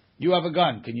 You have a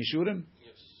gun. Can you shoot him?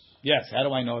 Yes. How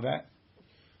do I know that?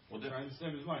 Well, trying to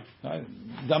save his life.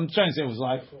 I'm trying to save his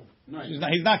life. No,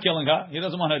 He's not killing her. He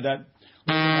doesn't want her dead.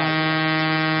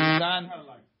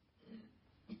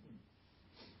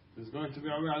 There's going to be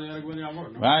a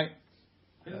right?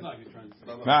 His life he's trying to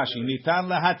save. Rashi, nitan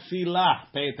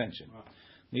lahatzila. Pay attention.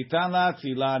 Nitan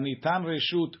lahatzila, nitan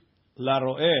reshut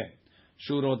laro'eh,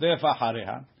 shu rodef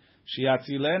achareha,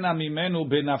 shiatzilena mimenu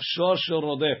benafsho shel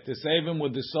rodef, to save him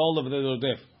with the soul of the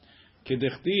rodef.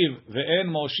 Kedichtiv ve'en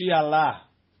moshia lah.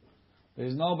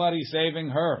 There's nobody saving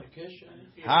her.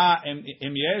 Ha im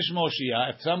yesh moshia.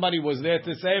 If somebody was there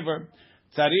to save her,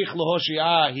 tzarich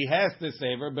lehoshia. He has to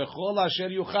save her. Bechol asher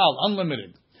yuchal,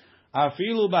 unlimited.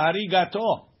 Afilu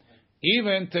baharigato,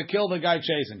 even to kill the guy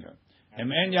chasing her.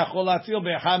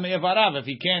 If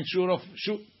he can't shoot.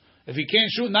 If he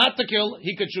can't shoot not to kill,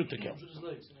 he could shoot to kill.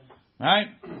 Right?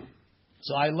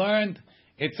 So I learned.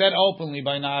 It said openly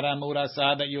by Na'ara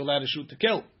Murasa that you're allowed to shoot to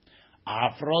kill.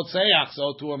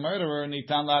 So to a murderer,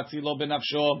 nitan la'atzilo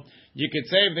benafsho, you could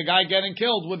save the guy getting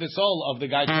killed with the soul of the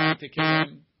guy trying to kill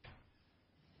him.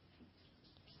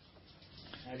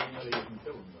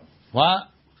 What?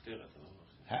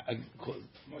 And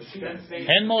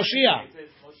Moshiach.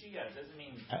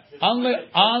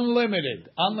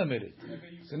 Unlimited.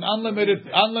 It's an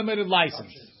unlimited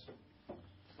license.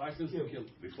 License to kill.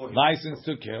 License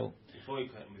to kill. Before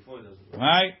it doesn't.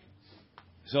 Right?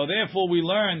 So therefore we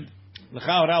learned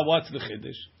l'chaora, what's the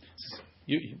chiddush?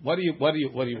 What do you want?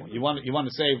 You want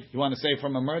to save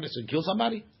from a murder, so kill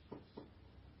somebody?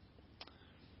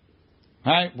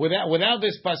 Right? Without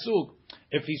this pasuk,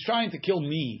 if he's trying to kill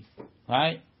me,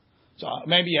 right? So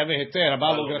maybe you have a heter,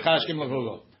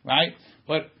 right?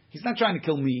 But he's not trying to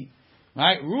kill me,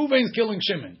 right? Reuven's killing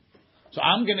Shimon, so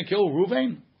I'm going to kill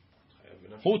Reuven.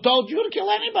 Who told you to kill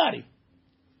anybody?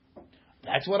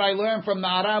 That's what I learned from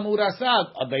Na'ara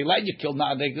Murasa. They let you kill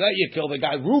the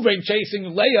guy. Reuven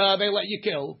chasing Leah, they let you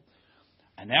kill.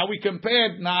 And now we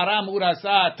compared Na'ara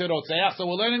Murasa to Rotzeach, so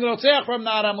we're learning Rotzeach from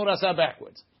Na'ara Murasa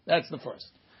backwards. That's the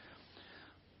first.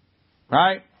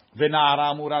 Right?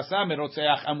 V'Na'ara Murasa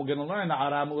mirotzeach, and we're going to learn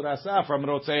Na'ara Murasa from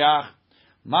Rotzeach.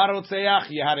 Ma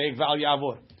Rotzeach yihareg v'al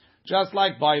yavor. Just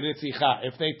like by Ritzicha.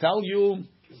 If they tell you,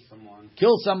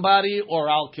 kill somebody or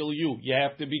I'll kill you, you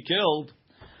have to be killed.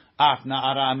 Af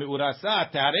na'ara me'urasa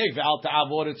tehareg ve'al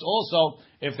ta'avor. It's also,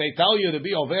 if they tell you to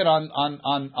be over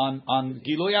on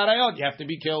Gilui Arayot, you have to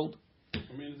be killed. I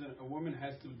mean, a woman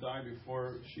has to die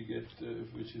before she gets,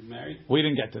 if she's married. We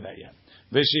didn't get to that yet.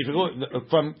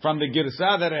 From the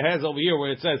girsa that it has over here,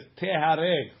 where it says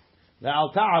tehareg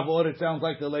ve'al ta'avor, it sounds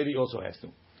like the lady also has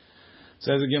to.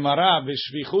 Says the Gemara,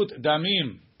 v'shvichut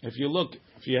damim. If you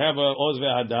have a oz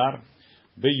ve'hadar,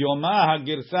 b'yomah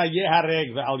ha'girsa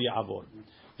yehareg ve'al ya'avor.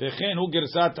 V'chen hu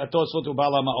girsat atosfot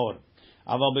u'bala ma'or.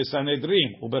 Aval b'sanedrim,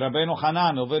 u'berabenu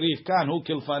Hanan, u'berivkan, hu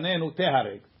kilfanenu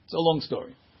tehareg. It's a long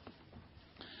story.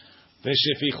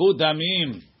 V'shefichut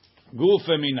damim gufe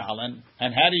minalan.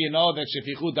 And how do you know that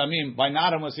shefichut damim? By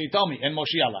Naram was he told me, and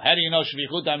Moshe Allah. How do you know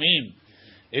shefichut damim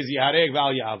is yehareg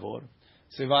ve'al ya'avor?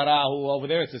 Sivarahu, over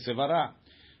there it's a Sivara.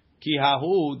 Ki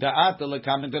hahu da'at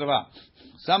lekam Rava.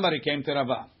 Somebody came to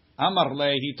Rava. Amar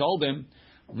le, he told him,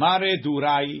 Mare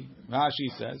durai, Rashi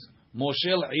says,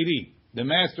 Moshel iri, the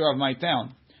master of my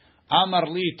town. Amar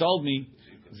li told me,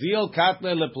 Zil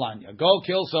katle leplanya, go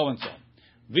kill so and so.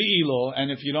 V'ilo,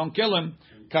 and if you don't kill him,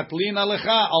 katlina lecha,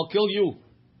 I'll kill you.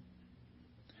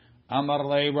 Amar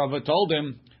le, Rava told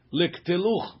him,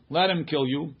 liktiluch, let him kill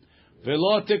you.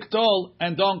 Velo tiktol,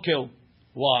 and don't kill.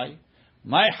 Why?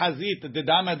 My hazit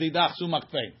dedama didach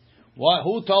sumaktve.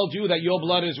 Who told you that your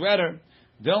blood is redder?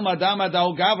 Dilma dama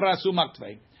dau gavra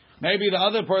sumaktve. Maybe the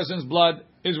other person's blood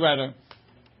is redder.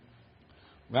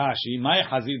 Rashi, my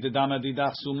hazit dedama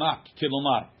didach sumak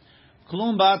kilomar.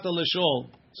 Klum bata leshol.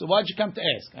 So why'd you come to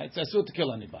ask? It's asur to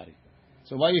kill anybody.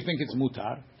 So why do you think it's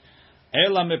mutar?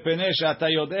 Ela mepene she'ata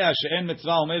yodea she'en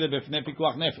mitzvah omeda b'fnei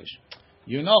pikuach nefesh.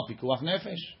 You know pikuach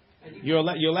nefesh. You're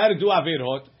allowed to do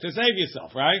avirot to save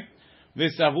yourself, right?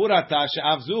 V'savurata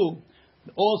she'avzu,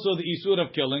 also the isur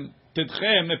of killing,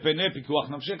 tidchem mepene pikuach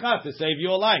nafshecha, to save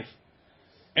your life.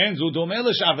 Enzu domeh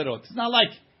l'shavirot. It's not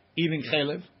like eating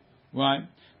chelev, right?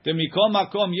 The mikom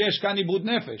makom yesh kan ibud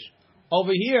nefesh.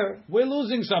 Over here, we're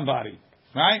losing somebody,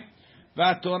 right?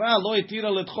 V'atorah lo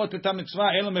itira l'tchot et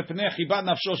hamitzvah ela mepene chibat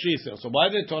nafsho she'isir. So why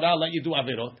did the Torah let you do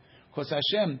avirot? Because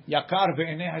Hashem, yakar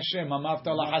ve'enei Hashem, amavta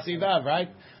la'hasidav, right?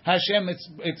 Hashem,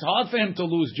 it's hard for him to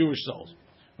lose Jewish souls,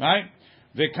 right?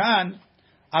 Vekan,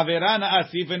 avera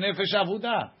na'asi ve'nefesh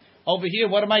avuda. Over here,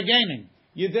 what am I gaining?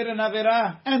 You did an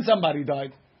avera and somebody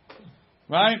died,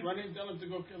 right? Why didn't you tell him to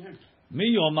go kill him?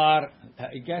 Mi yomar,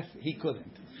 I guess he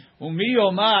couldn't. Umi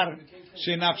yomar,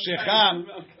 shenafshecha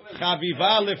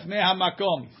chaviva lefnei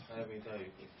hamakom.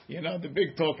 You know, the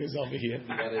big talk is over here.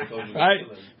 Right?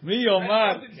 Mi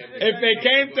Omar. If they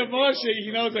came to Moshe,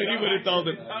 he knows what he would have told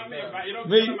him.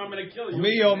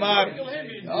 Mi Omar.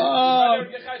 Oh.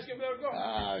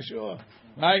 Sure.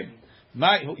 Right?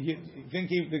 You think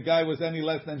the guy was any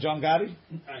less than John Gotti?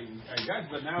 I guess,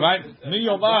 but now... Right? Mi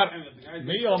Omar.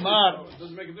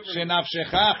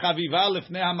 Shenafshecha chaviva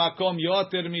lefnei hamakom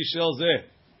yoter mishel zeh.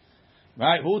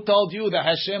 Right? Who told you that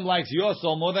Hashem likes your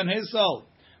soul more than his soul?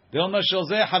 Dilma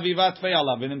shelzeh havivat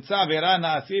feyala v'nimtza vera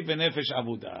naasi v'nefesh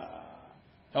avuda.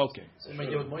 Okay. So you may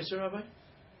do with Moishe, Rabbi?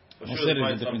 Moishe is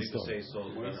a different story.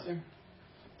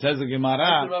 Says the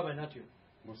Gemara. Rabbi, not you.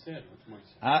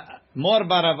 Mor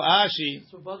barav ashi,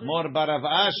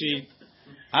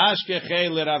 ashkechei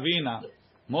leravina.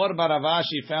 Mor barav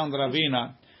ashi found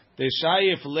Ravina.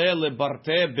 Teshayif le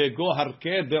lebarte bego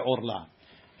harke de orla.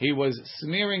 He was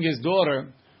smearing his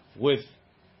daughter with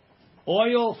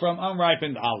oil from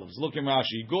unripened olives. Look in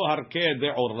Rashi. Go harke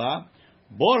de orla.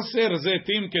 Borser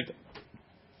zetim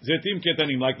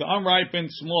ketanim, like the unripened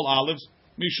small olives.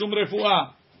 Mishum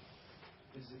refuah.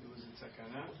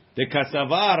 The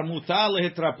kasavar mutal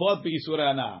hitrapot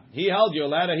b'isurana. He held you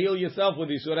allowed to heal yourself with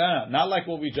isurana, not like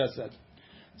what we just said.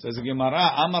 Says the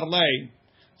Gemara, Amar lei.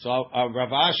 So Rav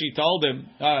Ashi told him,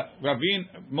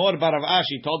 Mor bar Rav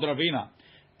Ashi told Ravina,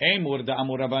 Emur da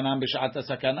amur Rabbanan b'sha'at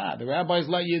sakana. The rabbis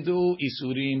let you do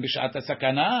isurim b'sha'at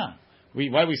sakana.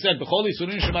 Why we said b'chol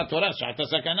isurim Shabbat Torah b'sha'at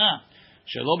sakana.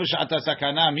 Shelo b'sha'at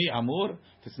sakana mi amur.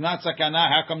 If it's not sakana,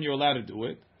 how come you're allowed to do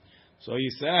it? So he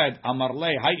said, Amar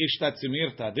lei, hay ishtat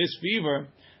simirta. This fever,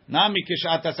 nami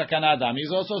kish'at sakana dam,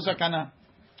 is also sakana.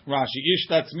 Rashi,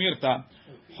 ishtat simirta,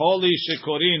 holy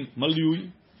shekorin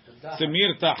malui,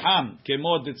 simirta ham,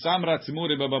 kemod tzamra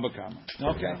tzimuri bababakama.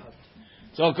 Okay.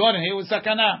 So according, he was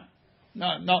sakana.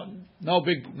 No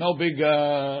big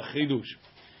chidush.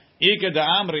 Ike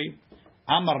da amri,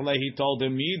 Amar lei, he told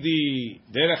him, midi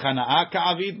derech hana'a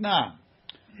ka'avidna.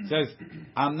 Says,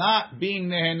 I'm not being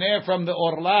neheneh from the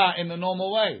orla in the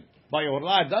normal way. By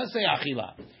orla, it does say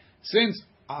achila. Since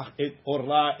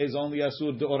orla is only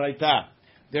asur de oraita,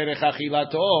 derech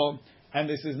achilato, and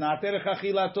this is not derech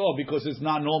achilato because it's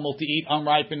not normal to eat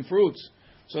unripened fruits.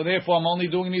 So therefore, I'm only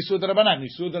doing Nisud Rabbanan.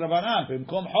 Nisud Rabbanan.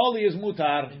 Bimkom Holi is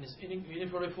mutar. And he's eating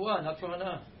for refuah, not for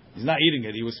hana. He's not eating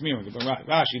it. He was smearing it. But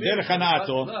Rashi, derech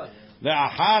hana'ato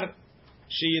le'achar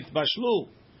sheyitbashlu.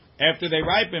 After they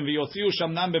ripen, v'yotziu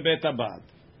shamnam bebet abad.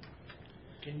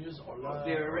 Can use orla.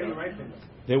 They're already ripened.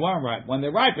 They weren't ripe. When they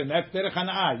ripen, that's derech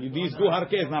hana'ah. These gu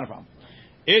harkeh is not a problem.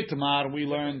 Itmar, we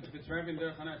learned. If it's ripened,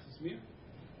 derech hana, it's a smear.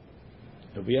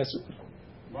 It'll be asur.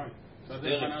 Why? So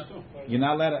derech hana too. You're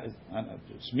not allowed to,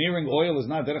 smearing oil is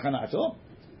not derech hana'ato.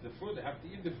 The food, they have to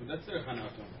eat the food. That's derech hana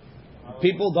too.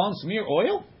 People don't smear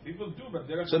oil? People do, but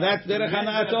derech So that's derech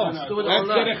hana'ato. That's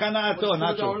derech hana'ato,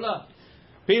 not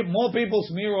true. More people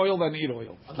smear oil than eat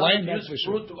oil. Plain, that's for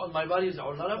sure. Fruit on my body is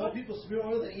orla. More people smear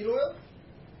oil than eat oil?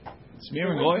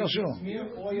 Smearing oil, sure. Smear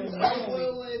oil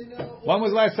in When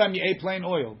was the last time you ate plain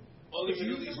oil? Only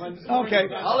Middle East. Okay.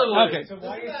 Olive Okay. So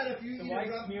why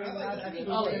smear not actually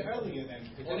earlier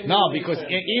then? No, because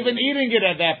even eating it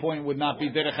at that point would not be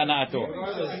derech hana'ato.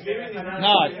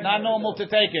 No, it's not normal to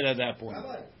take it at that point.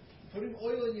 Rabbi, putting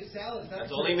oil in your salad.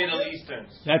 That's only Middle Eastern.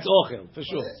 That's ochel, for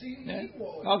sure. So you Yeah. eat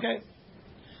more oil. Okay.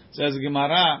 Says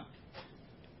Gemara,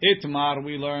 Itmar,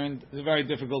 we learned, it's a very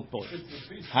difficult point.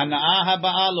 Hana'ah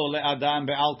haba'alo le'adam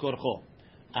be'al korcho.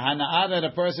 A hana'ah that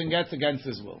a person gets against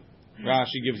his will.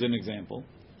 Rashi gives an example.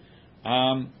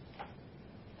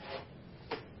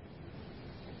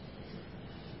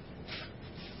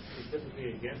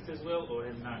 Specifically against his will or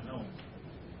him not knowing?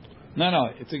 No,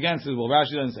 it's against his will.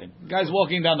 Rashi doesn't say. Guy's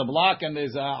walking down the block and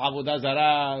there's avodah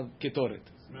zarah ketoret.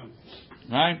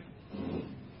 Right?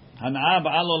 Hana'ah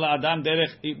ba'alo le'adam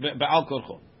derech be'al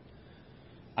korcho.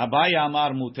 Abaya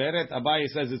amar muteret. Abaya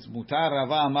says it's mutar.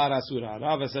 Rava amar asura.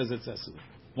 Rava says it's asur.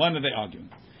 When are they arguing?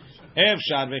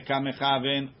 Efshar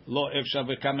v'kamechaven lo efshar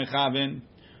v'kamechaven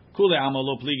kule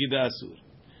amalo pligi de asur.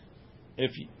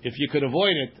 If you could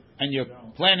avoid it and you're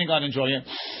planning on enjoying it,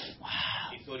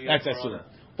 wow, that's asur.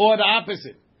 Or the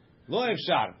opposite, lo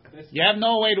efshar. You have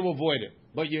no way to avoid it,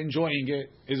 but you're enjoying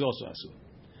it is also asur.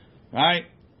 Right?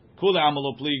 Kule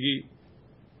amalo pligi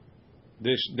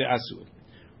de asur.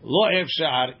 Lo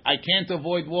efshar, I can't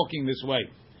avoid walking this way.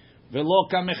 Velo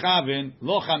kamechaven,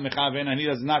 lo kamechaven, and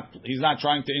he's not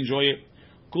trying to enjoy it.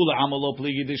 Kula amalo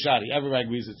pligi deshari. Everybody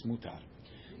agrees it's mutar.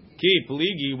 Ki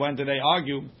pligi, when did they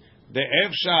argue? The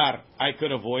efshar, I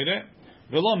could avoid it.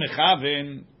 Velo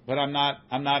mechaven, but I'm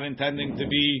not intending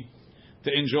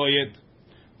to enjoy it.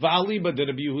 Va'aliba de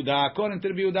Rabbi Yehuda, according to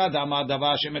Rabbi Yehuda, dama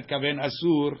dava shemet kaven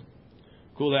asur.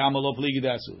 Kula amalo pligi de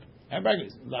asur. Everybody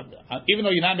agrees. Even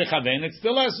though you're not mechaven, it's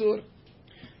still asur.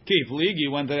 Kif ligi,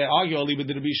 when they argue, Aliba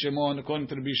de Rabbi Shimon, according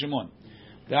to Rabbi Shimon.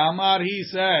 The Amar, he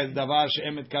says, Davar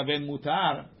she'emet kaven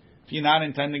mutar. If you're not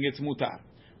intending, it's mutar.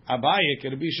 Abaye,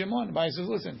 Rabbi Shimon. Abaye says,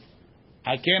 listen,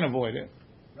 I can't avoid it.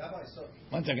 Rabbi, so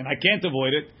 1 second, I can't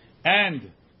avoid it,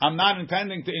 and I'm not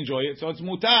intending to enjoy it, so it's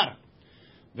mutar.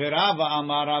 Verava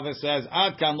Amar, Rava says,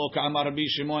 Ad kan lo ka'amar Rabbi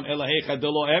Shimon, ela heicha de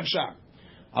lo efshar.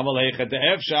 Aval heicha de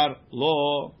efshar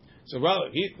lo. So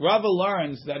Rava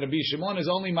learns that Rabbi Shimon is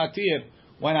only matir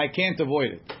when I can't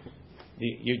avoid it.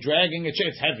 You're dragging a chair,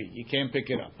 it's heavy, you can't pick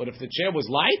it up. But if the chair was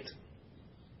light,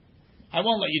 I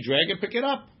won't let you drag it, pick it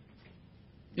up.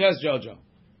 Yes, Jojo.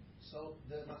 So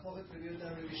the machloket Rabbi Yehuda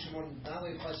and Rabbi Shimon not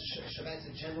only applies to Shabbat, it's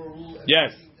a general rule.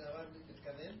 Yes. Everything that Rabbi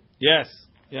Kaven.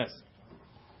 Yes.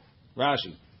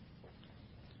 Rashi.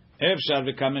 Efshar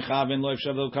v'kamechaven lo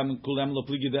efshar kulem lo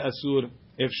pligi de asur.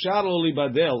 Efshar lo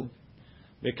libadel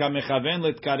v'kamechaven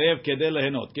letkarev kedei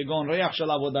lehenot. Kegon reach shel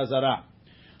avodah zarah.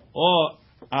 או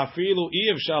אפילו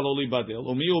אי אפשר לא להיבדל,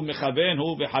 ומי הוא מכוון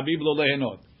הוא וחביב לו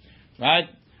ליהנות. Right?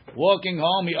 Walking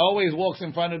home, he always walks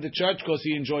in front of the church because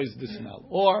he enjoys the smell.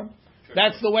 Or,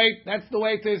 that's the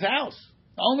way to his house.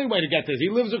 The only way to get this. He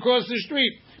lives across the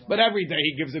street, but every day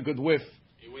he gives a good whiff.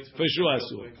 For sure,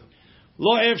 asur.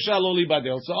 Lo efshar lo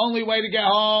libadel. So the only way to get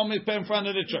home is in front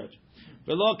of the church.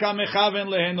 V'lo kamechaven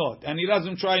lehenot. And he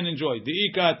doesn't try and enjoy.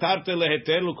 De'ika tarte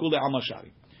leheter l'kule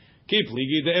amashari. Keep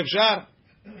ligi de efshar.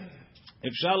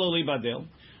 Efshar lo libadel.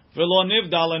 V'lo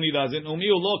nivdal, and he doesn't.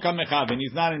 Umiu lo kamechaven.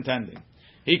 He's not intending.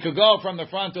 He could go from the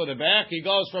front or the back. He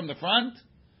goes from the front,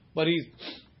 but he's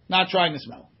not trying to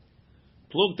smell.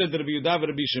 Plugte Rabbi Yehuda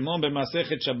v'Rabbi Shimon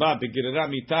b'Masechet Shabbat b'Gerera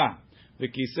Mita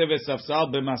v'Kiseh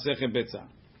v'Safsal b'Masechet Betzah.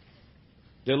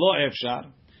 Delo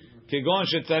efshar kegon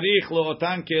shetzarich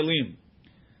lootan kelim.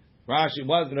 Rashi,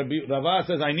 Rava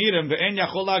says, I need him. Ve'en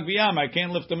yachol lagviyam. I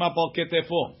can't lift him up al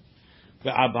ketefo.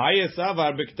 Ve'abaye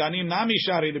savar b'ktanim nami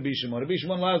shari Rabbi Shimon. Rabbi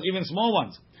Shimon allows even small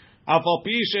ones. Afal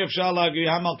pi she'efshar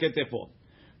lagviyam al ketefo.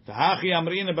 V'hachi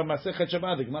amrina b'Masechet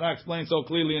Shabbat. The Gemara explains so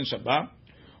clearly in Shabbat.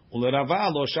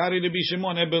 Ulerava lo shari Rabbi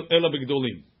Shimon ela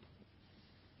b'gdolim.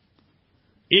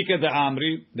 Ika de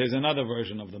Amri, there's another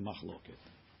version of the Machloket.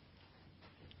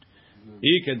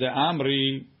 Ika de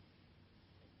Amri,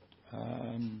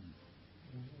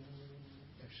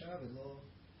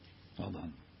 hold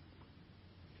on.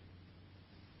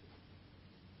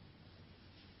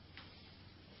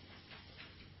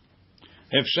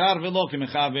 Efshar v'lo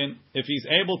k'mechaven, if he's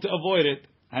able to avoid it,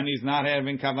 and he's not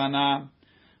having kavanah,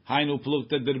 hainu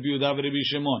plukta de Rabbi Yehuda v'Rabbi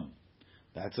Shimon.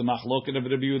 That's a machloket of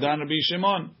Rabbi Yehuda and Rabbi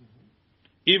Shimon.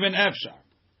 Even Efshar.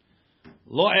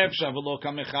 Lo Efshar v'lo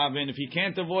k'mechaven, if he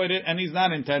can't avoid it, and he's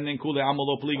not intending, kule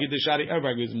amolo pligi de shari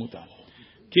ervag is mutar.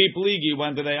 Ki pligi,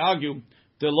 when do they argue?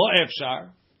 The lo Efshar,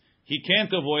 he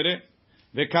can't avoid it,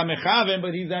 v'kamechaven,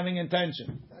 but he's having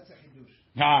intention. That's a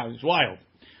chidush. It's wild.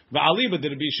 Rabbi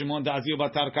Shimon that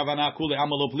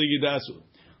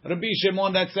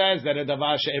says that a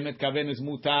davar she'emet kaven is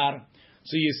mutar.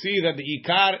 So you see that the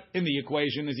ikar in the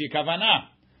equation is yikavana.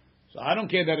 So I don't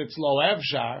care that it's lo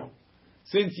efshar.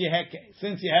 Since you're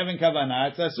having kavanah,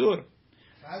 it's asur.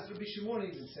 As Rabbi Shimon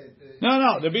even said. No,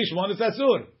 Rabbi Shimon is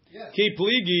asur. Yes. Ki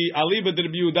pligi aliba de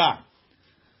Rabbi Yehuda.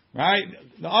 Right?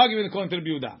 The argument according to Rabbi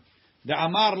Yehuda. The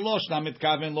amar loshna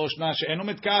mitkaven loshna she'enu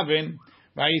mitkaven.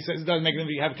 Right? He says it doesn't make them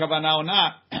have kavanah or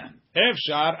not.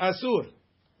 Efshar asur.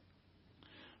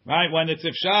 Right? When it's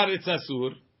efshar, it's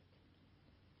asur.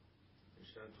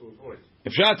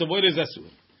 Efshar to avoid is asur.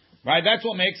 Right? That's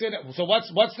what makes it. So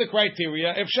what's the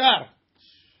criteria? Efshar.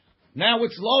 Now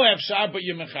it's low efshar, but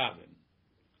you're mechaven.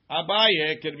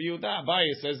 Abaye, Rabbi Yehuda.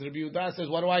 Abaye says, Rabbi Yehuda says,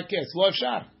 what do I care? It's low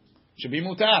efshar. Should be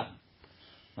mutar.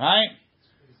 Right?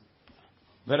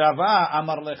 V'Rava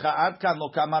amar lecha ad kan lo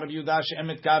kamar Rabbi Yehuda she'em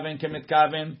mitkaven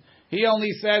kemitkaven. He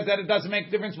only says that it doesn't make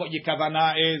a difference what your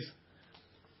kavanah is.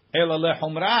 Ela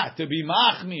lechumra, to be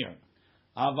machmir.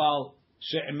 Aval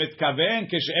she'em mitkaven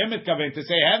keshe'em mitkaven, to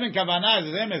say having kavanah is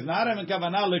the same as not having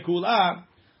kavanah lekula.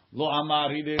 Lo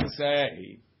amar, he didn't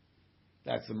say.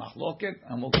 That's the machloket,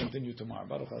 and we'll continue tomorrow.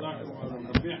 Baruch Hashem.